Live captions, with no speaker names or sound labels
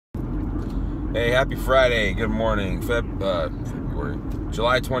Hey, happy Friday. Good morning. February,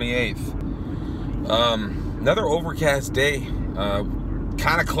 July 28th. Another overcast day.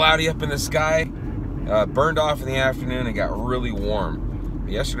 Kind of cloudy up in the sky. Burned off in the afternoon and got really warm.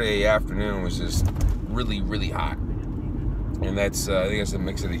 Yesterday afternoon was just really, really hot. And that's, I think it's a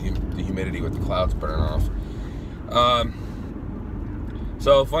mix of the humidity with the clouds burning off.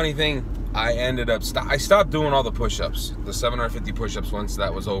 So, funny thing, I ended up, I stopped doing all the push-ups. The 750 push-ups, once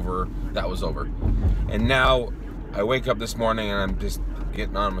that was over, that was over. And now, I wake up this morning and I'm just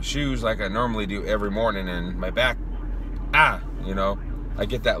getting on my shoes like I normally do every morning, and my back, I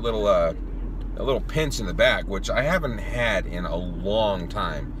get that little pinch in the back, which I haven't had in a long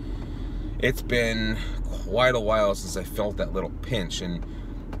time. It's been quite a while since I felt that little pinch, and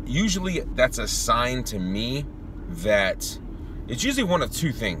usually that's a sign to me that it's usually one of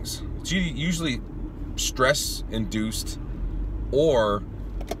two things. It's usually stress-induced, or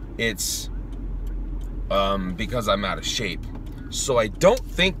it's because I'm out of shape. So I don't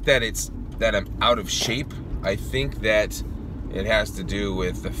think that it's that I'm out of shape. I think that it has to do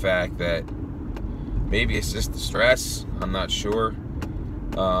with the fact that maybe it's just the stress. I'm not sure.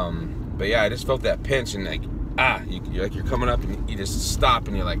 But yeah, I just felt that pinch, and you're coming up and you just stop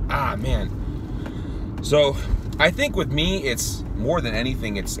and you're like, man. So I think with me, it's more than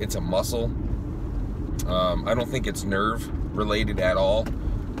anything, it's a muscle. I don't think it's nerve related at all.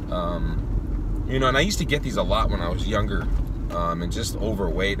 And I used to get these a lot when I was younger, and just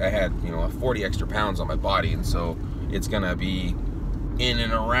overweight. I had 40 extra pounds on my body, and so it's gonna be in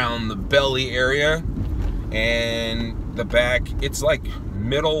and around the belly area and the back. It's like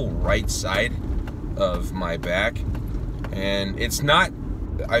middle right side of my back, and it's not.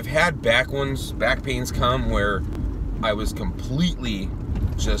 I've had back pains come where I was completely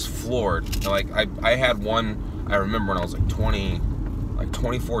just floored. Like I had one, I remember when I was like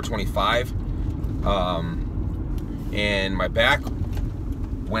 24, 25, and my back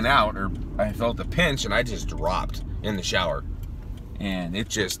went out, or I felt the pinch, and I just dropped in the shower, and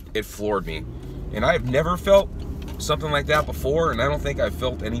it floored me. And I've never felt something like that before, and I don't think I've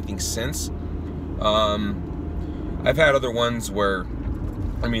felt anything since. I've had other ones where,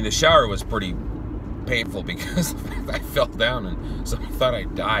 the shower was pretty painful because I fell down and someone thought I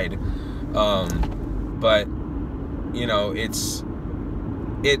died. But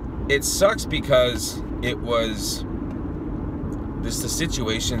it sucks because it was just a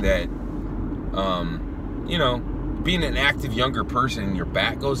situation that, being an active younger person and your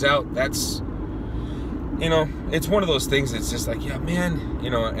back goes out, that's, it's one of those things that's just like, yeah, man,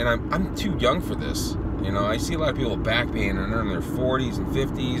 and I'm too young for this. I see a lot of people with back pain and they're in their 40s and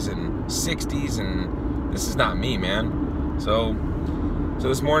 50s and 60s, and this is not me, man. So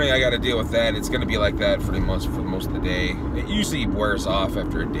this morning I got to deal with that. It's going to be like that for most of the day. It usually wears off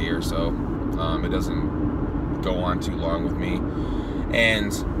after a day or so. It doesn't go on too long with me.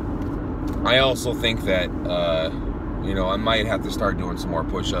 And I also think that, I might have to start doing some more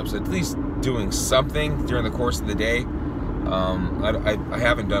push-ups, at least doing something during the course of the day. I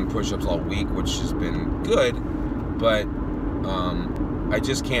haven't done push-ups all week, which has been good, but I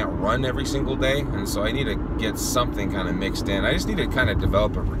just can't run every single day, and so I need to get something kind of mixed in. I just need to kind of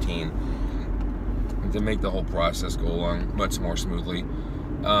develop a routine to make the whole process go along much more smoothly.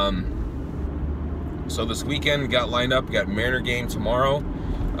 So this weekend got lined up. We got Mariner game tomorrow.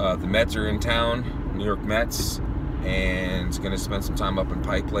 The Mets are in town, New York Mets, and going to spend some time up in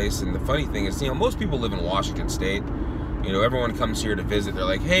Pike Place. And the funny thing is, most people live in Washington State. Everyone comes here to visit. They're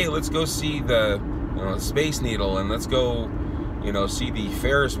like, hey, let's go see the Space Needle, and let's go, see the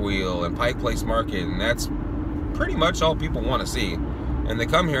Ferris wheel and Pike Place Market, and that's pretty much all people want to see. And they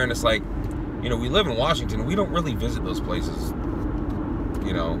come here, and it's like, we live in Washington. We don't really visit those places,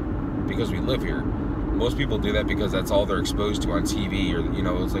 because we live here. Most people do that because that's all they're exposed to on TV, or,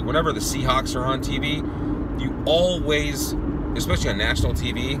 it's like whenever the Seahawks are on TV, you always, especially on national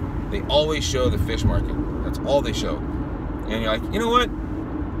TV, they always show the fish market. That's all they show. And you're like, you know what?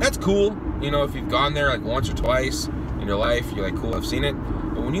 That's cool. If you've gone there like once or twice in your life, you're like, cool, I've seen it.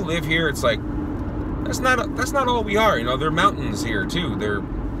 But when you live here, it's like, that's not all we are. There are mountains here too. They're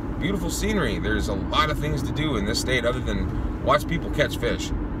beautiful scenery. There's a lot of things to do in this state other than watch people catch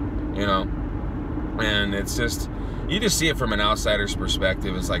fish. And it's just, you just see it from an outsider's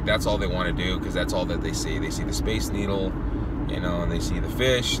perspective. It's like that's all they want to do because that's all that they see. They see the Space Needle, and they see the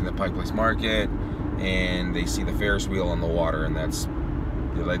fish and the Pike Place Market, and they see the Ferris wheel on the water, and that's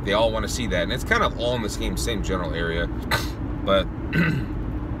like they all want to see that, and it's kind of all in the same general area. But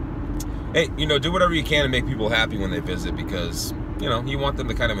hey, do whatever you can to make people happy when they visit, because you want them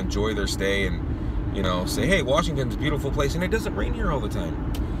to kind of enjoy their stay and say, hey, Washington's a beautiful place, and it doesn't rain here all the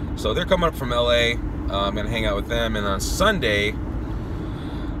time. So they're coming up from LA. I'm gonna hang out with them, and on Sunday,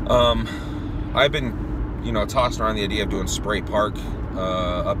 I've been, tossing around the idea of doing Spray Park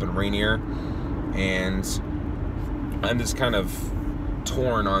up in Rainier, and I'm just kind of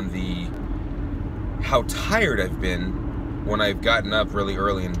torn on how tired I've been when I've gotten up really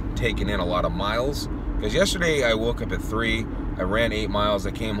early and taken in a lot of miles. Because yesterday I woke up at 3, I ran 8 miles,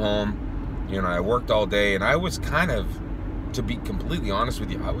 I came home, I worked all day, and I was kind of, to be completely honest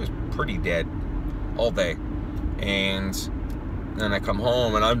with you, I was pretty dead all day. And then I come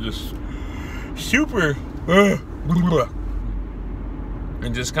home and I'm just super and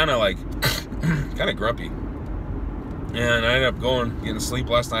just kind of grumpy. And I ended up getting sleep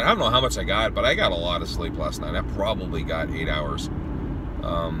last night. I don't know how much I got, but I got a lot of sleep last night. I probably got 8 hours.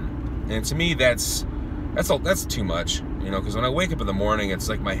 And to me, that's too much, because when I wake up in the morning, it's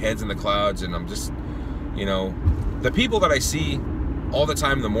like my head's in the clouds, and I'm just, the people that I see all the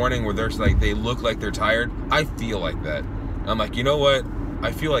time in the morning where they look like they're tired, I feel like that. I'm like, you know what?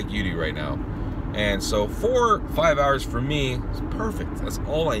 I feel like you do right now. And so 4 or 5 hours for me is perfect. That's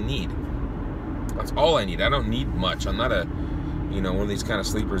all I need. That's all I need. I don't need much. I'm not one of these kind of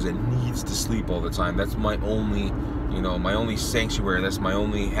sleepers that needs to sleep all the time. That's my only, my only sanctuary. That's my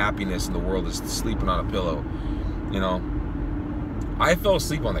only happiness in the world, is sleeping on a pillow. I fell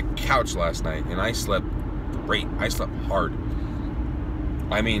asleep on the couch last night, and I slept great. I slept hard.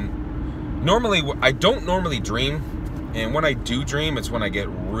 I mean, I don't normally dream, and when I do dream, it's when I get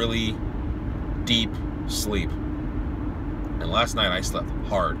really deep sleep. And last night I slept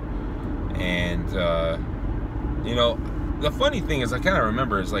hard. And, the funny thing is, I kind of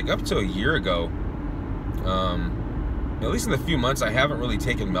remember, it's like up to a year ago, at least in the few months, I haven't really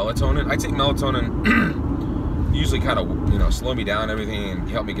taken melatonin. I take melatonin, usually kind of, slow me down, everything, and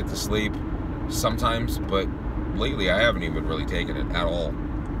help me get to sleep sometimes, but lately I haven't even really taken it at all,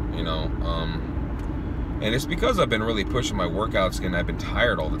 and it's because I've been really pushing my workouts, and I've been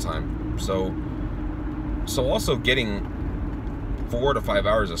tired all the time. So also getting 4 to 5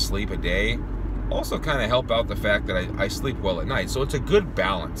 hours of sleep a day also kind of help out the fact that I sleep well at night. So it's a good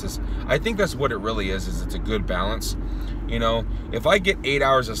balance. I think that's what it really is it's a good balance. If I get 8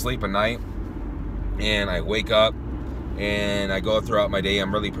 hours of sleep a night and I wake up and I go throughout my day,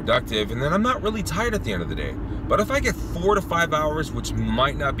 I'm really productive, and then I'm not really tired at the end of the day. But if I get 4 to 5 hours, which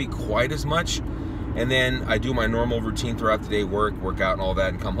might not be quite as much, and then I do my normal routine throughout the day, work out and all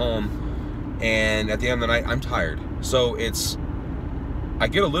that, and come home, and at the end of the night, I'm tired. So I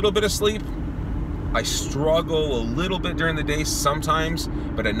get a little bit of sleep, I struggle a little bit during the day sometimes,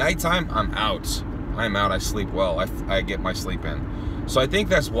 but at nighttime, I'm out. I sleep well. I get my sleep in. So I think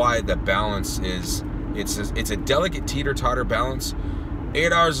that's why the balance is, it's a delicate teeter-totter balance.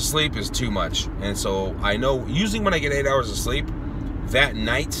 8 hours of sleep is too much. And so I know, usually when I get 8 hours of sleep, that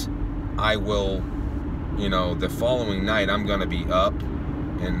night, I will, the following night, I'm going to be up,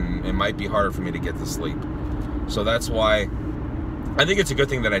 and it might be harder for me to get to sleep. So that's why I think it's a good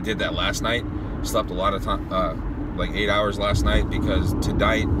thing that I did that last night. Slept a lot of time, like 8 hours last night, because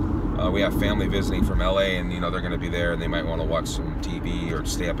tonight we have family visiting from LA, and they're going to be there, and they might want to watch some TV or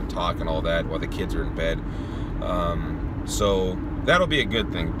stay up and talk and all that while the kids are in bed. So that'll be a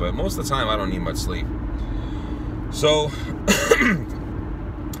good thing, but most of the time I don't need much sleep. So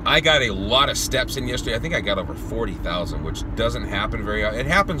I got a lot of steps in yesterday. I think I got over 40,000, which doesn't happen very often. It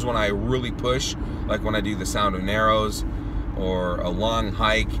happens when I really push, like when I do the Sound of Narrows or a long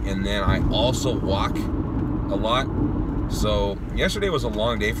hike, and then I also walk a lot. So yesterday was a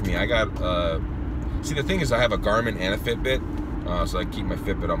long day for me. I got, see, the thing is, I have a Garmin and a Fitbit, so I keep my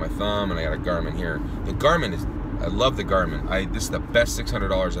Fitbit on my thumb, and I got a Garmin here. The Garmin is, I love the Garmin. This is the best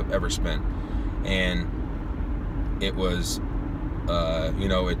 $600 I've ever spent, and it was,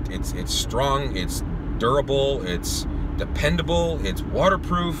 it's strong, it's durable, it's dependable, it's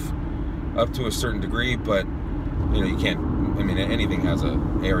waterproof up to a certain degree, but you can't, anything has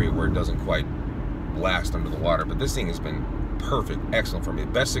an area where it doesn't quite blast under the water, but this thing has been perfect, excellent for me.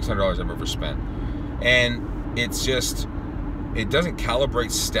 The best $600 I've ever spent. And it's just, it doesn't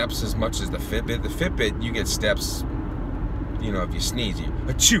calibrate steps as much as the Fitbit. The Fitbit, you get steps, if you sneeze, you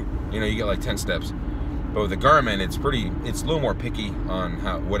achoo, you get like 10 steps. But with the Garmin, it's a little more picky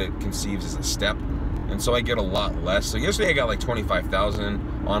on what it conceives as a step. And so I get a lot less. So yesterday I got like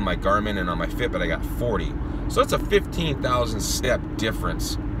 25,000 on my Garmin, and on my Fitbit I got 40. So that's a 15,000 step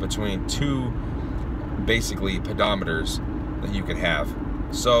difference between two, basically, pedometers that you could have.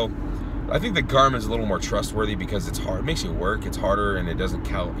 So I think the Garmin is a little more trustworthy because it's hard. It makes you work. It's harder, and it doesn't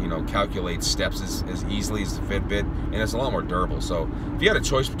calculate steps as easily as the Fitbit, and it's a lot more durable. So if you had a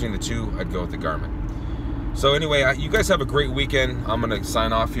choice between the two, I'd go with the Garmin. So anyway, you guys have a great weekend. I'm gonna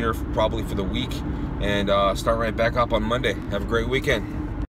sign off here probably for the week and start right back up on Monday. Have a great weekend.